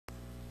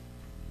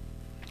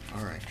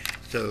All right.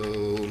 So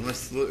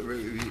let's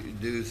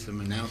do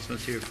some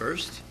announcements here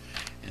first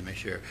and make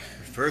sure.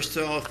 First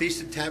of all,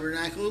 Feast of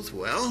Tabernacles.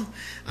 Well,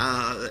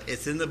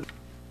 it's in the...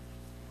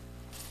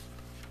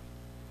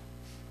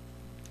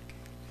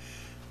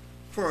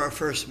 For our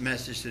first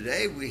message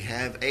today, we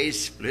have a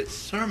split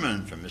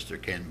sermon from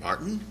Mr. Ken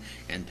Barton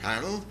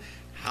entitled,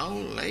 How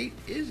Late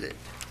Is It?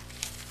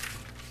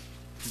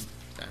 This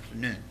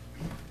afternoon.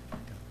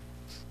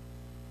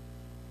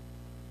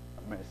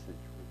 A message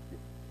with you.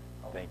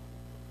 Thank you.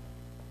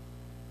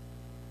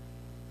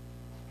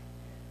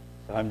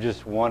 So I'm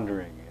just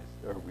wondering,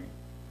 are we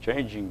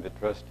changing the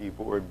trustee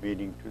board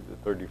meeting to the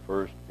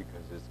 31st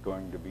because it's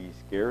going to be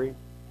scary?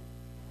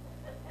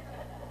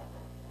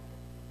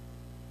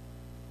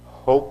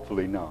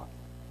 Hopefully not.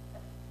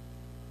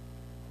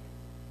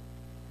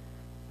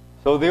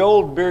 So the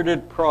old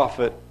bearded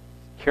prophet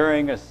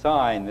carrying a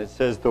sign that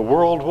says the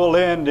world will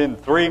end in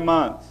 3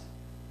 months.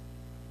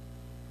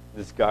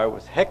 This guy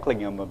was heckling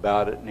him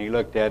about it, and he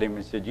looked at him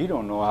and said, "You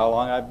don't know how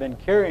long I've been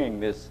carrying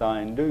this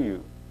sign, do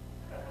you?"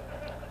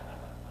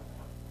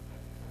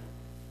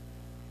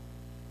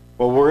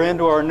 Well, we're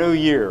into our new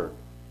year,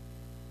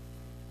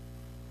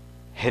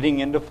 heading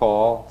into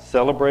fall,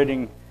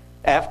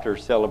 after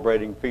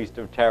celebrating Feast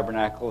of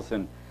Tabernacles.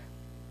 And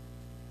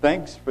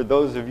thanks for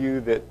those of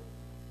you that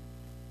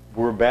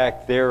were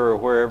back there or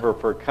wherever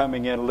for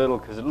coming in a little,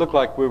 because it looked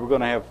like we were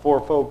going to have 4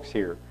 folks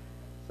here.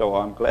 So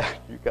I'm glad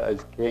you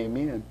guys came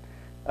in.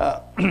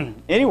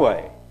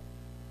 Anyway,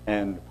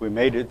 and we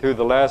made it through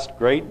the last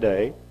great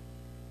day.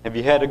 Have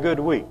you had a good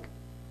week?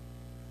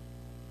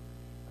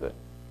 Good.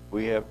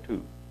 We have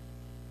too.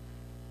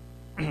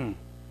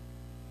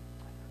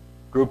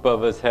 Group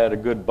of us had a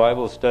good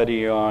Bible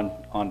study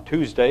on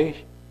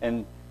Tuesday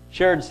and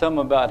shared some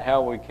about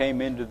how we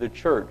came into the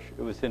church.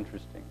 It was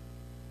interesting.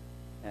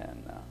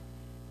 And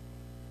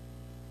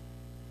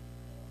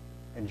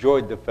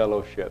enjoyed the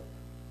fellowship.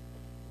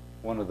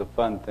 One of the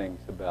fun things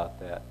about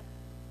that,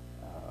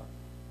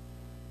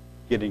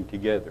 getting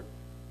together.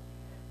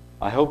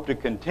 I hope to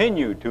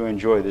continue to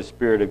enjoy the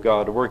Spirit of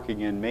God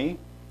working in me,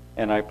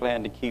 and I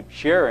plan to keep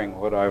sharing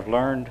what I've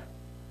learned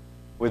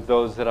with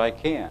those that I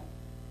can.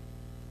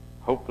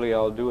 Hopefully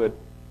I'll do it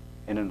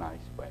in a nice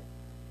way.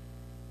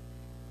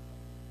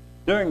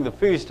 During the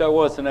feast, I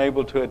wasn't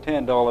able to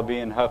attend all of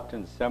Ian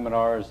Houghton's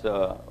seminars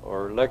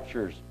or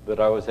lectures,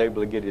 but I was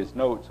able to get his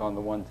notes on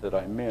the ones that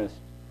I missed.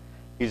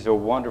 He's a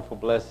wonderful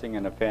blessing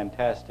and a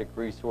fantastic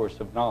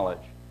resource of knowledge.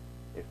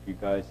 If you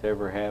guys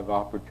ever have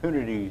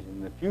opportunities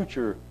in the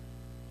future,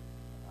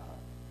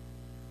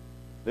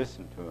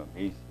 listen to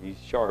him. He's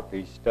sharp.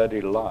 He's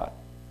studied a lot,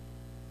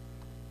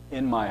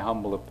 in my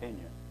humble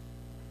opinion.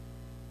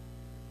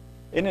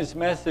 In his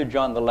message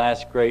on the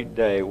last great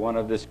day, one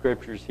of the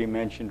scriptures he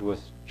mentioned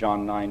was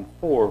John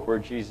 9:4, where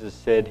Jesus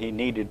said he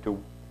needed to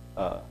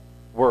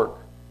work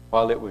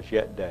while it was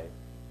yet day,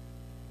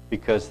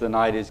 because the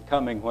night is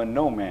coming when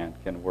no man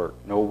can work,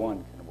 no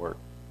one can work.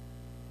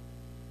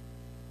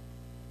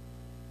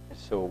 And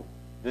so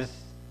this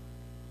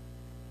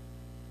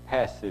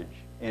passage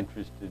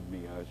interested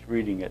me. I was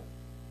reading it.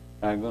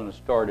 I'm going to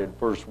start at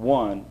verse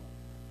 1.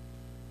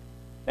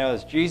 Now,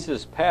 as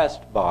Jesus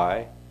passed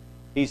by,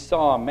 he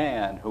saw a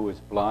man who was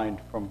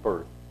blind from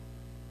birth.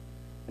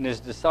 And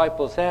his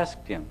disciples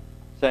asked him,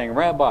 saying,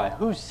 "Rabbi,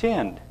 who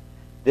sinned,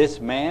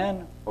 this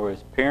man or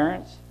his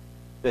parents,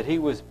 that he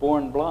was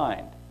born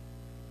blind?"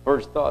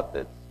 First thought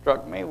that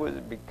struck me was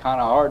it'd be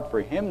kind of hard for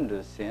him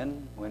to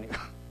sin when he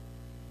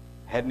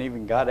hadn't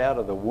even got out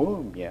of the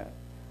womb yet.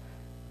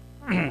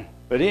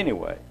 But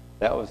anyway,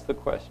 that was the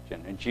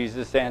question. And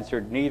Jesus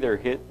answered, "Neither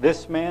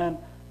this man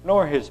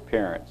nor his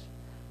parents,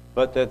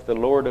 but that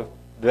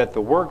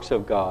the works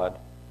of God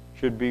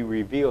should be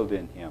revealed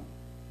in him."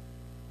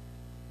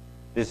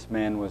 This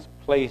man was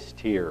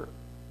placed here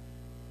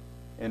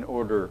in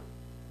order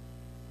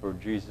for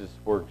Jesus'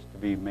 works to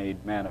be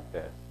made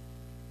manifest.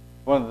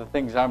 One of the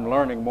things I'm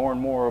learning more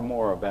and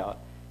more about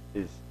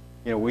is,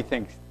 we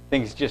think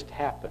things just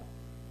happen,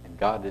 and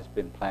God has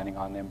been planning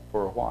on them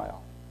for a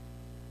while.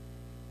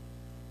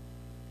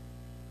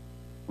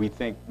 We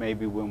think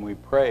maybe when we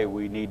pray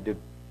we need to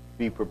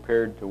be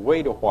prepared to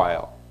wait a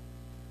while.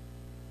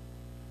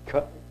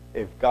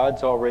 If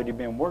God's already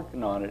been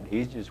working on it,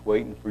 he's just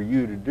waiting for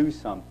you to do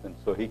something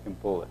so he can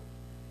pull it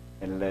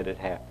and let it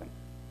happen.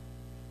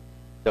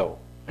 So,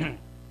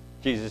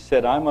 Jesus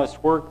said, "I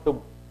must work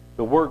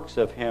the works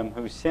of him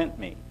who sent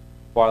me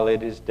while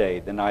it is day.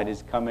 The night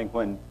is coming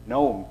when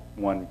no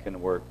one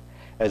can work.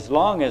 As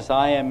long as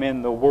I am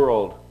in the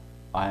world,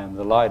 I am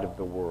the light of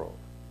the world."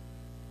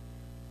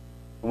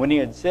 When he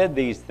had said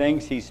these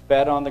things, he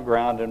spat on the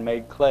ground and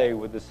made clay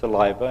with the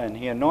saliva, and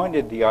he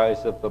anointed the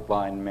eyes of the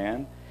blind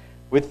man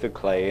with the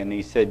clay, and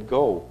he said,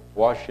 "Go,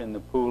 wash in the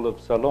pool of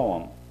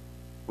Siloam,"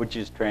 which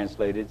is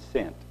translated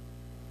sent.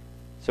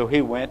 So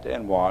he went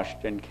and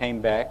washed and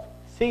came back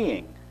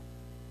seeing.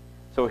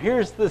 So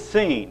here's the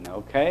scene,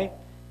 okay?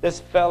 This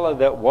fella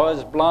that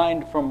was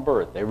blind from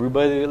birth.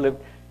 Everybody that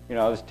lived,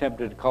 I was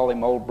tempted to call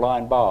him Old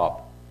Blind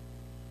Bob.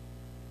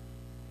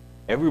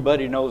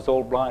 Everybody knows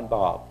Old Blind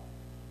Bob.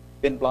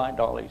 been blind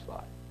all his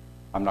life.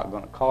 I'm not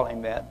going to call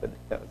him that, but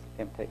that was a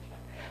temptation.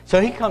 So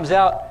he comes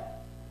out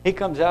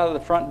of the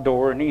front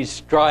door, and he's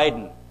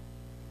striding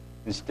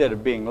instead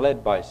of being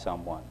led by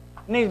someone.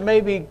 And he's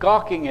maybe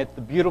gawking at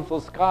the beautiful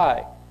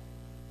sky,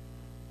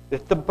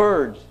 at the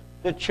birds,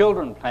 the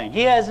children playing.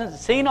 He hasn't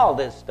seen all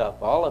this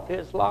stuff all of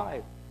his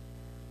life.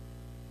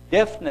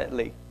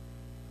 Definitely,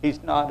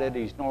 he's not at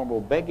his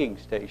normal begging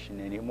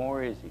station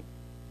anymore, is he?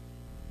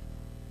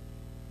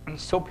 And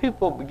so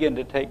people begin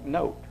to take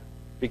note,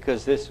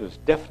 because this was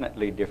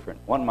definitely different.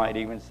 One might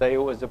even say it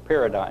was a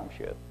paradigm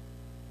shift.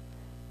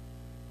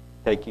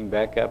 Taking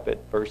back up at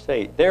verse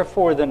 8.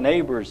 Therefore the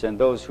neighbors and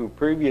those who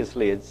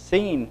previously had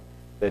seen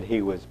that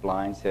he was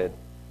blind said,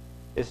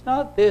 "Is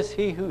not this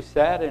he who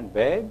sat and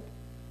begged?"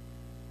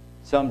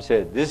 Some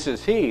said, "This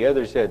is he."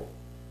 Others said,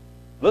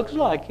 "Looks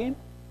like him."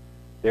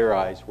 Their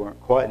eyes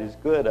weren't quite as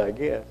good, I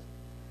guess.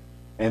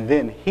 And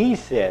then he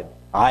said,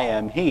 "I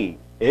am he.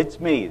 It's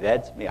me.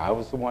 That's me. I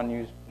was the one who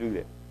used to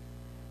do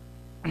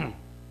that."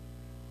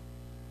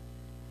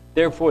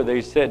 Therefore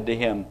they said to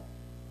him,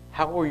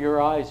 "How were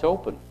your eyes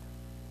opened?"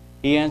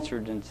 He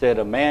answered and said,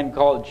 "A man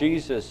called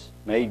Jesus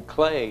made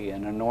clay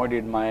and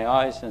anointed my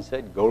eyes and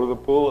said, 'Go to the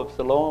pool of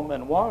Siloam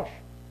and wash.'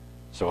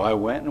 So I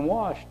went and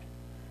washed,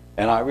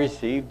 and I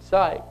received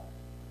sight."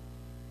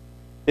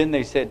 Then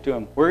they said to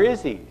him, "Where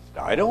is he?" He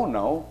said, "I don't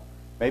know."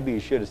 Maybe he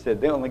should have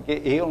said,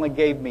 he only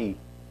gave me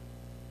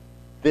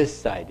this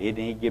sight. He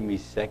didn't give me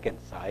second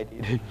sight.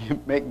 He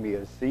didn't make me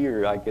a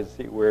seer. I could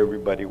see where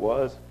everybody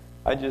was.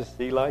 I just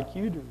see like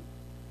you do.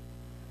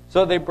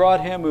 So they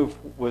brought him who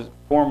was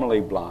formerly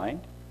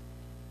blind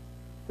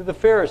to the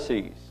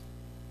Pharisees.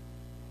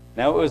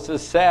 Now it was the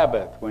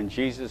Sabbath when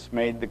Jesus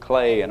made the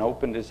clay and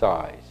opened his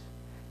eyes.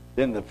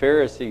 Then the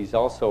Pharisees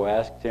also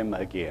asked him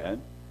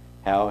again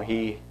how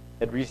he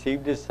had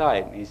received his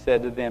sight. And he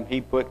said to them,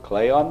 "He put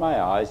clay on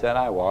my eyes, and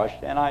I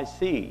washed, and I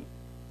see."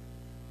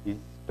 He's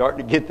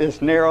starting to get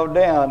this narrowed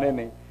down, isn't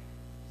he?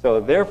 So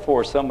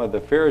therefore some of the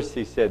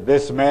Pharisees said,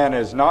 "This man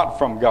is not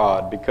from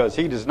God, because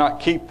he does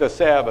not keep the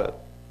Sabbath."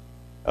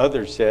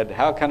 Others said,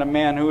 "How can a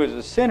man who is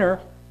a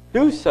sinner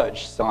do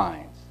such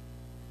signs?"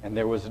 And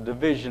there was a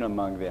division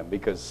among them,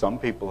 because some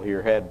people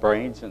here had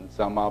brains and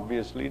some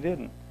obviously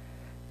didn't.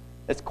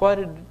 It's quite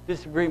a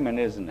disagreement,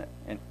 isn't it?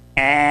 And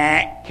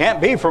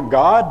can't be from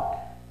God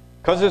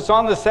because it's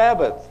on the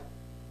Sabbath.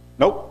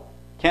 Nope,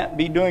 can't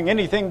be doing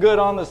anything good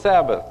on the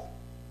Sabbath.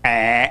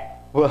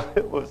 Well,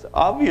 it was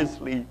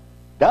obviously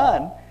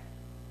done.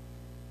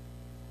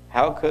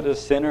 How could a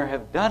sinner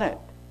have done it?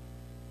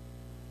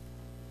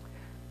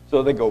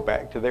 So they go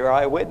back to their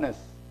eyewitness.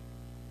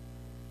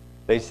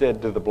 They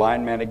said to the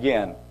blind man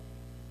again,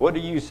 "What do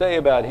you say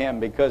about him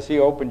because he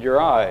opened your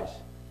eyes?"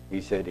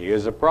 He said, "He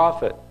is a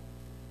prophet."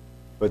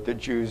 But the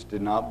Jews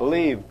did not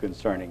believe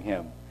concerning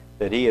him,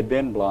 that he had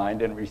been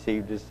blind and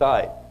received his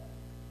sight,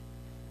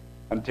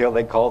 until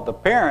they called the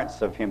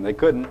parents of him. They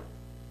couldn't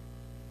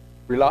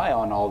rely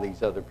on all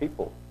these other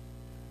people.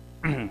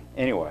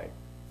 Anyway,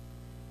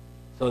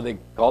 so they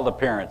called the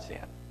parents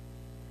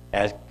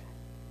in,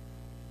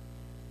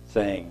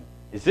 saying,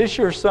 "Is this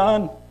your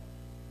son,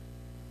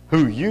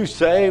 who you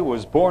say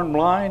was born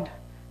blind?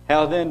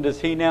 How then does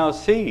he now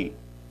see?"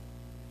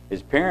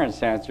 His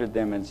parents answered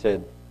them and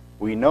said,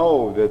 "We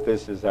know that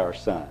this is our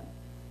son,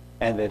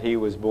 and that he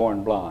was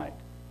born blind.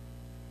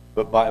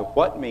 But by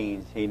what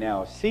means he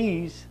now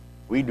sees,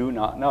 we do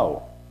not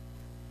know.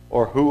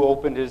 Or who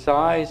opened his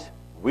eyes,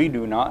 we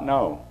do not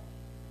know.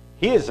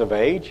 He is of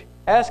age,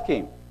 ask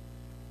him.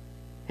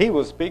 He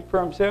will speak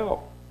for himself.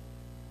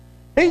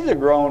 He's a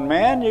grown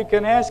man, you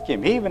can ask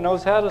him. He even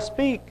knows how to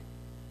speak."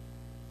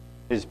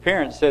 His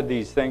parents said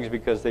these things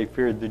because they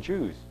feared the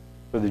Jews.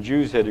 For the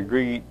Jews had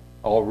agreed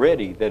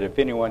already that if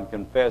anyone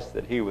confessed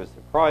that he was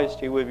the Christ,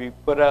 he would be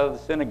put out of the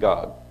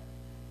synagogue.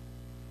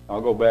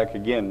 I'll go back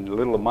again. A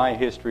little of my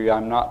history,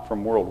 I'm not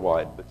from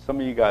Worldwide, but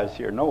some of you guys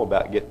here know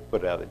about getting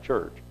put out of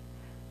church.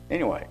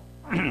 Anyway,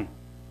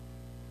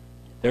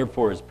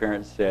 therefore his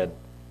parents said,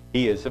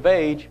 "He is of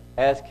age,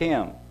 ask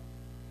him."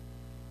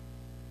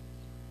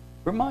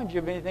 Remind you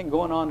of anything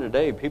going on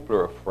today? People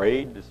are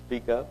afraid to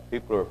speak up.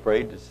 People are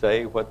afraid to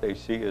say what they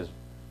see is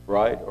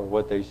right or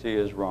what they see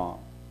is wrong.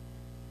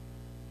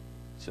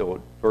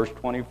 So verse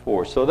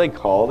 24, so they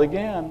called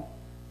again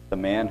the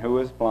man who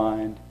was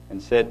blind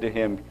and said to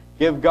him,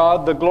 "Give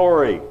God the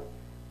glory.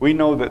 We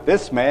know that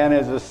this man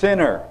is a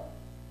sinner."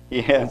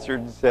 He answered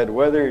and said,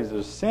 "Whether he's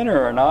a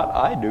sinner or not,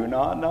 I do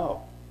not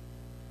know.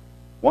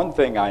 One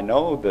thing I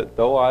know, that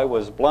though I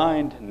was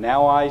blind,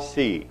 now I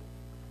see."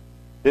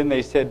 Then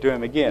they said to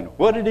him again,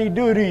 "What did he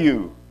do to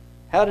you?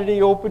 How did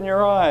he open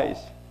your eyes?"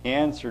 He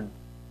answered,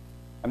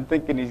 I'm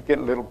thinking he's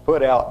getting a little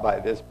put out by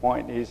this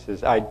point. He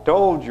says, "I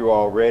told you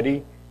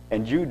already,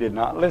 and you did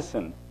not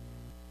listen.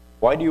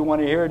 Why do you want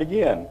to hear it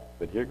again?"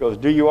 But here goes,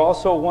 "Do you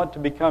also want to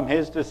become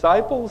his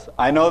disciples?"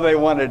 I know they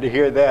wanted to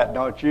hear that,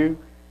 don't you?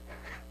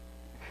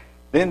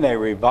 Then they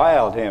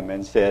reviled him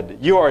and said,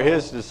 "You are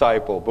his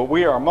disciple, but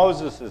we are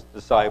Moses'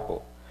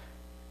 disciple."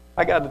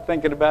 I got to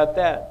thinking about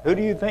that. Who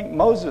do you think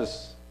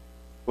Moses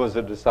was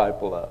a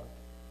disciple of?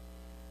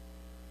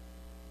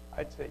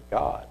 I'd say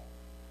God.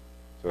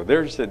 So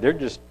they're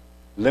just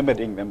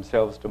limiting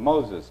themselves to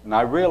Moses. And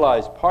I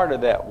realized part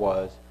of that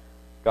was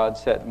God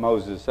set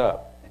Moses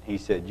up. And he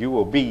said, you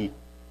will be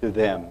to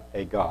them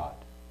a God.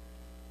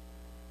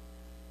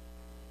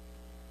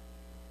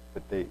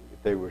 But if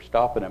they were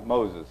stopping at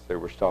Moses, they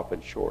were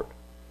stopping short.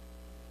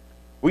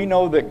 We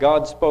know that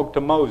God spoke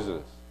to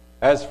Moses.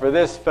 As for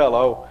this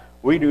fellow,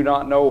 we do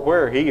not know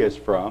where he is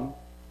from.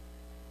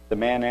 The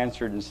man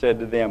answered and said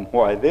to them,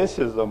 why, this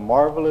is a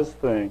marvelous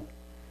thing,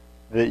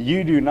 that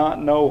you do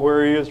not know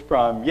where he is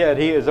from, yet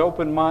he has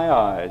opened my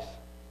eyes.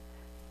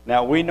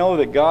 Now we know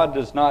that God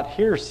does not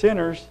hear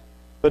sinners,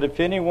 but if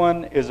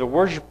anyone is a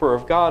worshiper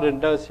of God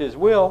and does his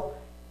will,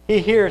 he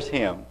hears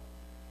him.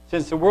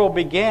 Since the world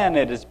began,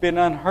 it has been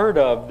unheard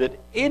of that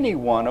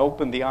anyone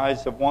opened the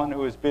eyes of one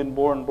who has been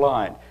born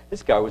blind.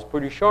 This guy was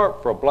pretty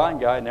sharp for a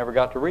blind guy, never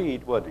got to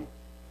read, wasn't he?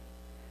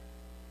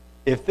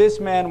 If this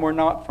man were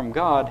not from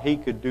God, he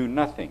could do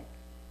nothing.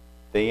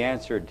 They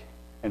answered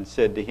and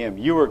said to him,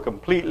 you are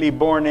completely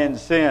born in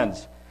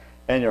sins,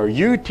 and are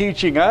you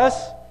teaching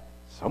us?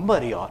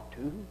 Somebody ought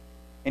to.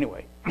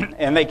 Anyway,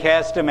 and they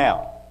cast him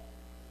out.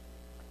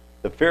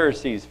 The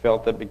Pharisees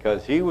felt that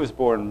because he was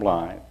born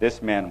blind,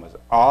 this man was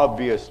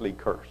obviously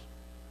cursed.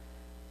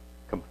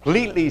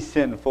 Completely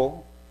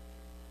sinful.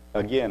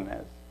 Again,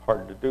 that's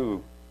hard to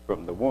do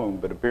from the womb,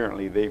 but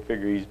apparently they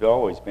figure he's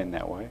always been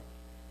that way.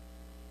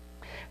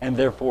 And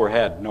therefore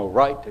had no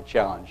right to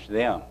challenge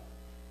them.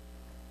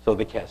 So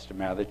they cast him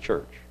out of the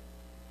church.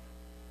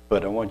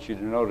 But I want you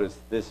to notice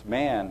this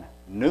man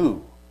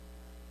knew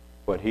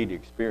what he'd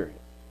experienced.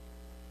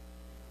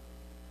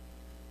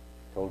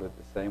 He told it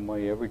the same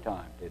way every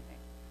time, didn't he?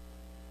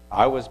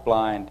 I was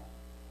blind.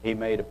 He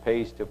made a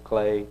paste of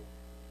clay,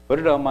 put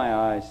it on my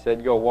eyes,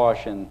 said, go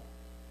wash in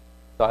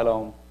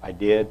Siloam. I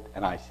did,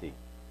 and I see.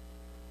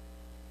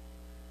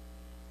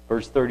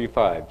 Verse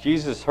 35,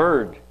 Jesus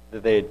heard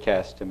that they had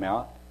cast him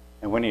out,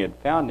 and when he had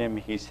found him,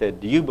 he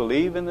said, do you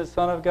believe in the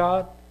Son of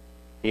God?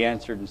 He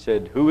answered and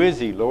said, who is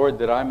he, Lord,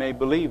 that I may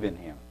believe in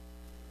him?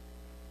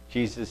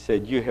 Jesus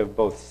said, you have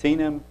both seen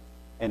him,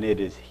 and it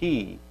is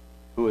he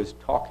who is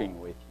talking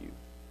with you.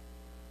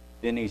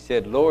 Then he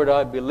said, Lord,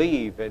 I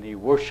believe, and he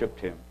worshipped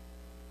him.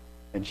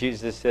 And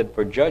Jesus said,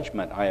 for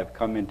judgment I have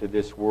come into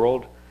this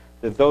world,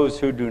 that those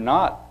who do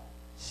not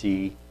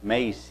see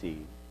may see,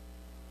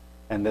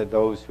 and that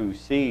those who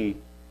see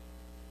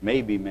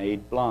may be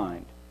made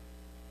blind.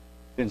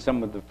 Then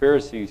some of the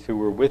Pharisees who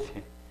were with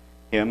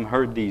him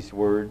heard these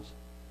words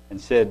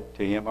and said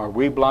to him, are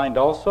we blind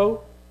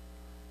also?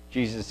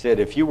 Jesus said,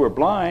 if you were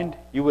blind,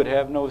 you would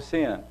have no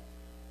sin.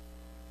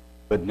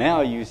 But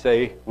now you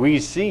say, we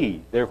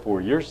see,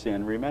 therefore your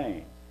sin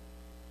remains.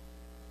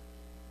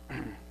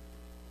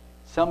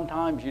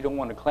 Sometimes you don't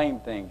want to claim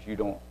things you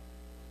don't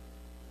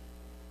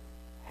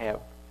have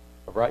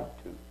a right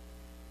to.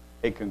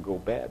 It can go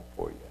bad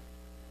for you.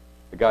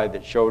 The guy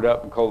that showed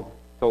up and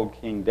told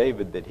King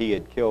David that he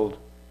had killed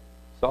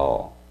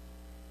Saul,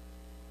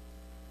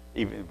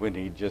 even when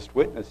he just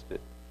witnessed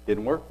it,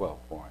 didn't work well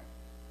for him.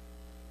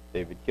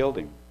 David killed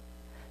him.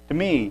 To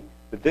me,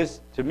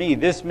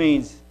 this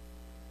means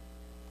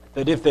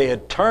that if they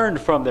had turned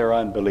from their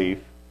unbelief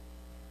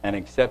and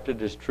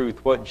accepted as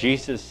truth what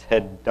Jesus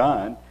had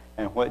done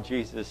and what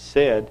Jesus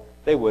said,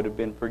 they would have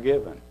been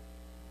forgiven.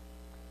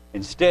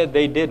 Instead,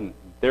 they didn't.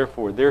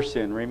 Therefore, their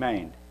sin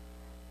remained.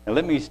 Now,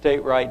 let me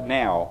state right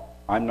now,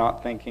 I'm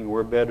not thinking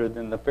we're better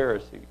than the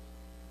Pharisees.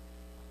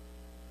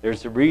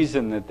 There's a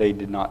reason that they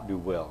did not do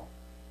well.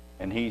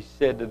 And he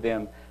said to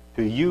them,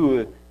 to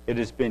you it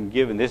has been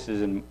given. This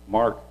is in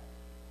Mark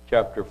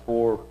chapter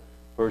 4,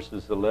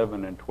 verses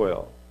 11 and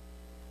 12.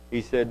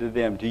 He said to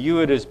them, to you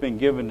it has been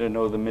given to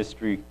know the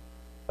mystery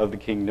of the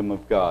kingdom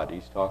of God.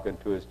 He's talking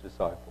to his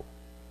disciples.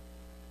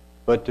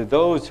 But to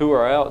those who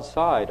are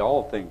outside,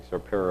 all things are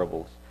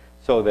parables,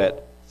 so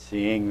that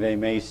seeing they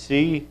may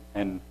see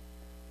and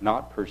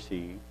not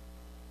perceive,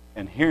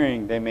 and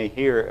hearing they may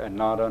hear and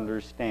not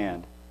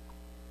understand,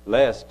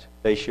 lest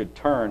they should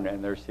turn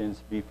and their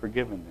sins be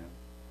forgiven them.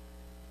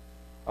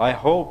 I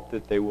hope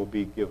that they will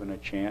be given a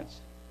chance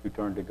to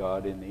turn to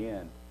God in the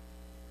end.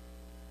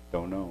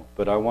 Don't know.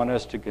 But I want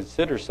us to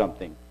consider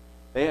something.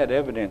 They had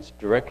evidence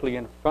directly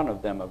in front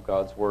of them of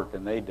God's work,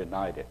 and they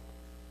denied it.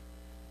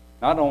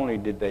 Not only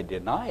did they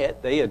deny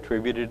it, they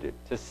attributed it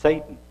to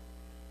Satan.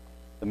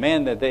 The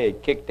man that they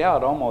had kicked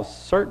out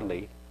almost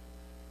certainly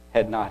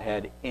had not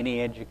had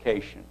any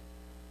education.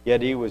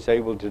 Yet he was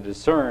able to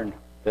discern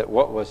that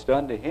what was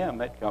done to him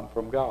had come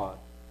from God.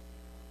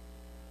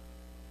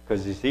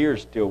 Because his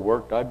ears still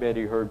worked. I bet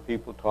he heard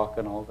people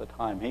talking all the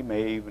time. He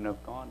may even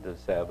have gone to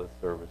Sabbath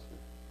services.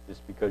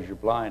 Just because you're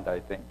blind, I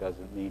think,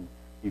 doesn't mean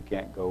you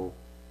can't go.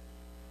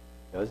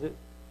 Does it?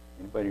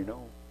 Anybody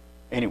know?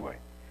 Anyway.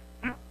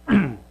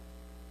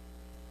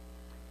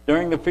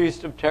 During the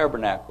Feast of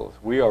Tabernacles,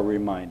 we are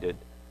reminded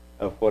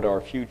of what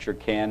our future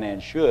can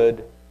and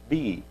should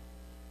be.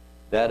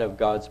 That of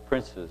God's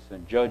princes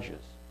and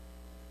judges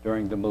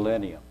during the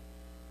millennium,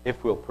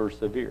 if we'll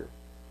persevere.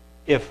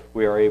 If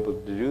we are able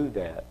to do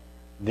that,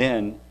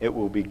 then it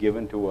will be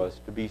given to us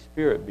to be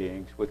spirit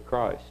beings with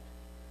Christ.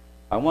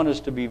 I want us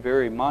to be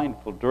very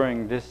mindful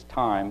during this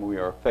time we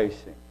are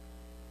facing.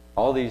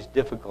 All these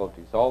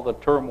difficulties, all the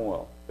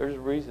turmoil. There's a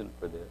reason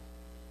for this.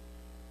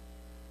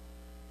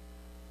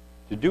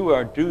 To do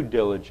our due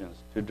diligence,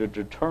 to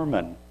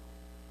determine,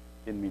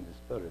 didn't mean to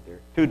stutter there,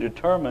 to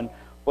determine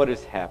what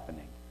is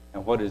happening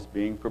and what is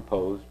being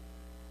proposed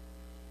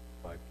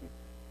by people.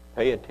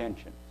 Pay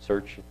attention,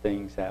 search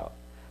things out.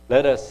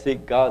 Let us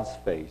seek God's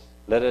face.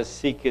 Let us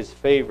seek His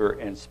favor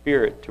and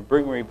Spirit to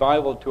bring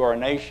revival to our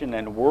nation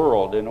and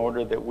world in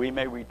order that we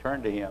may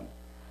return to Him.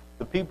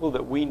 The people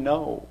that we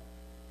know,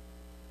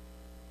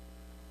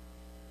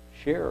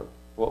 share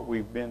what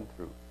we've been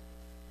through.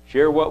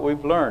 Share what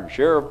we've learned.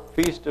 Share a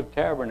Feast of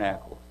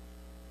Tabernacles.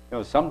 You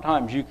know,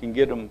 sometimes you can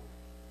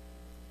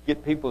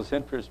get people's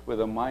interest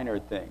with a minor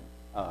thing.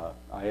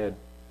 I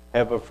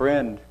have a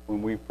friend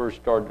when we first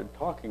started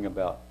talking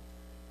about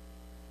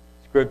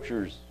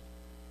Scriptures.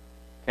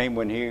 Came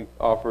when he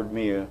offered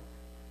me a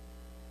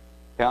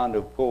pound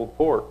of pulled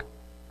pork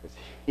because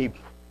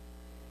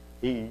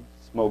he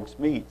smokes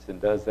meats and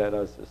does that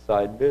as a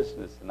side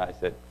business. And I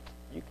said,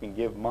 you can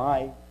give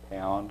my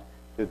pound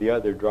to the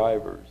other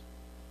drivers.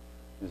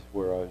 This is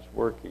where I was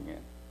working in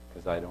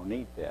because I don't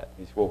eat that.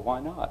 He said, well, why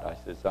not? I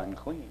said, it's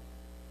unclean.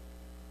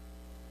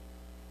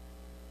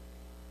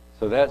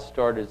 So that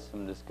started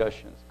some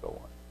discussions going.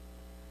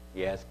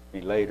 He asked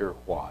me later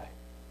why.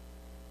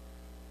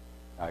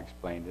 I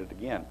explained it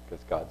again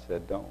because God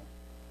said don't.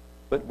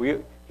 But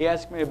he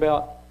asked me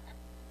about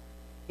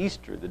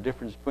Easter, the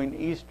difference between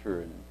Easter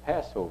and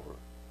Passover.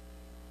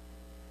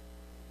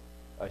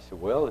 I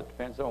said, well, it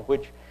depends on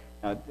which.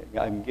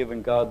 I'm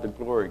giving God the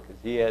glory because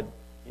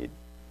it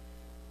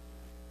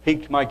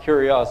piqued my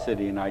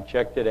curiosity and I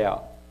checked it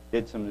out.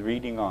 Did some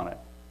reading on it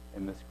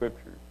in the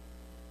Scriptures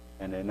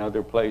and in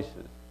other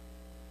places.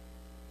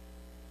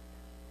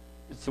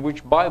 It's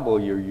which Bible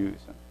you're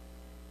using.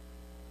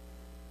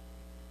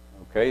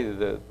 Okay,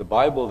 the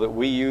Bible that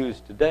we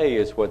use today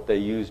is what they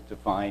used to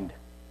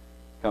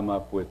come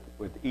up with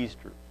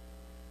Easter.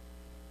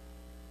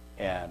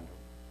 And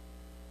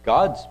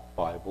God's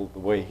Bible, the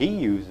way He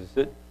uses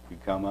it, you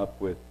come up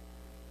with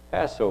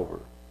Passover.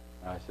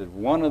 And I said,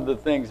 one of the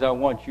things I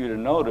want you to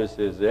notice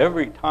is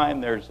every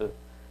time there's a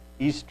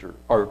Easter,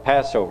 or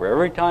Passover,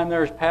 every time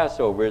there's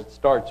Passover, it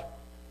starts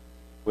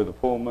with a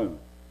full moon.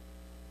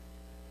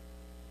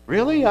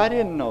 Really? I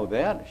didn't know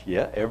that.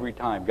 Yeah, every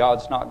time.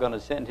 God's not going to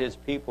send His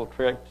people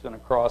traipsing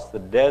across the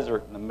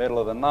desert in the middle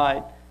of the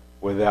night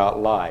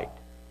without light.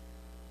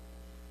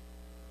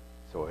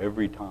 So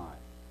every time.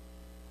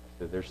 I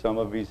said, there's some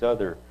of these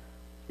other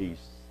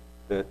feasts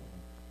that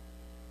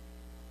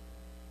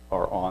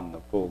are on the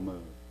full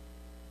moon.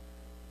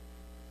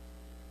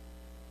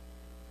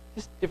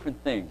 Just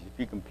different things. If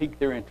you can pique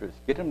their interest,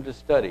 get them to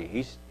study.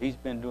 He's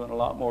been doing a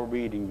lot more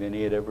reading than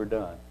he had ever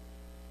done.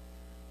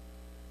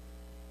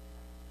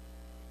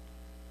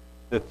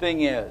 The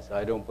thing is,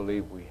 I don't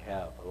believe we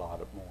have a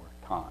lot of more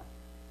time.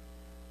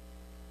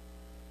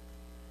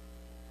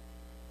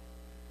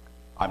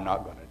 I'm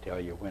not going to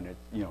tell you when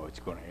it's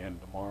going to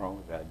end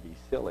tomorrow. That'd be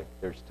silly.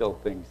 There's still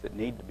things that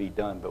need to be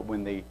done, but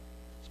when they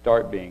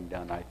start being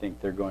done, I think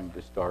they're going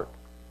to start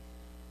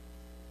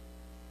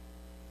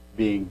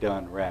being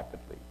done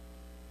rapidly.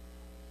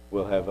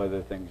 We'll have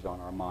other things on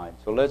our mind.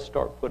 So let's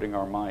start putting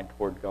our mind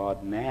toward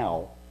God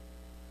now,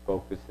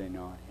 focusing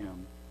on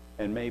Him,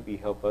 and maybe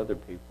help other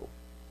people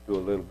do a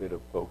little bit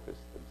of focus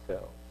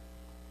themselves.